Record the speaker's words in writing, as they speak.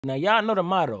Now y'all know the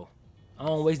motto. I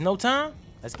don't waste no time.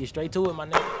 Let's get straight to it, my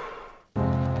nigga.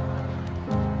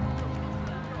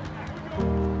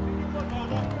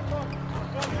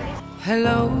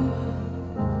 Hello,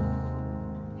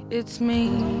 it's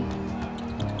me.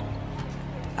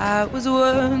 I was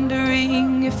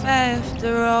wondering if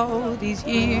after all these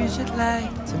years you'd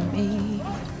like me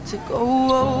to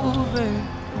go over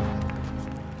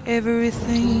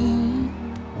everything.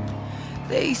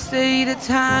 They say the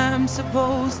time's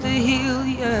supposed to heal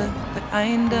ya, but I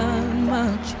ain't done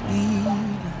much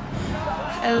healing.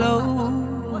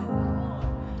 Hello,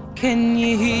 can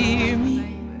you hear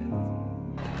me?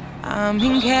 I'm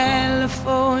in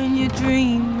California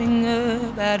dreaming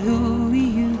about who we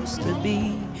used to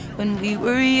be when we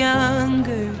were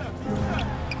younger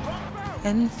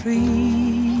and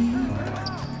free.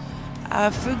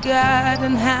 I've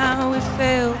forgotten how it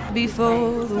felt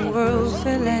before the world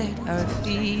fell at our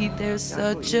feet. There's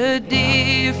such a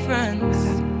difference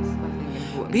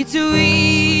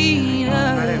between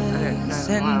us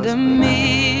and a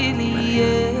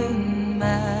million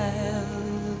miles.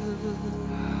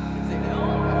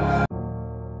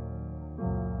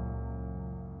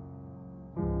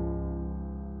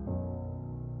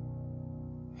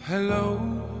 Hello,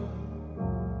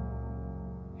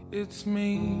 it's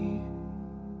me.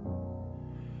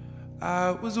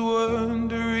 I was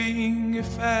wondering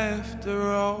if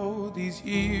after all these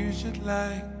years you'd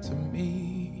like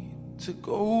me to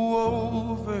go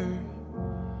over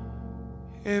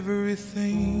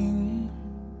everything.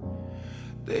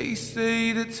 They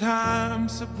say the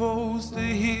time's supposed to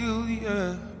heal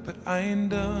ya, but I ain't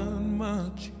done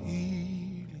much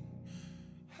healing.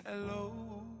 Hello.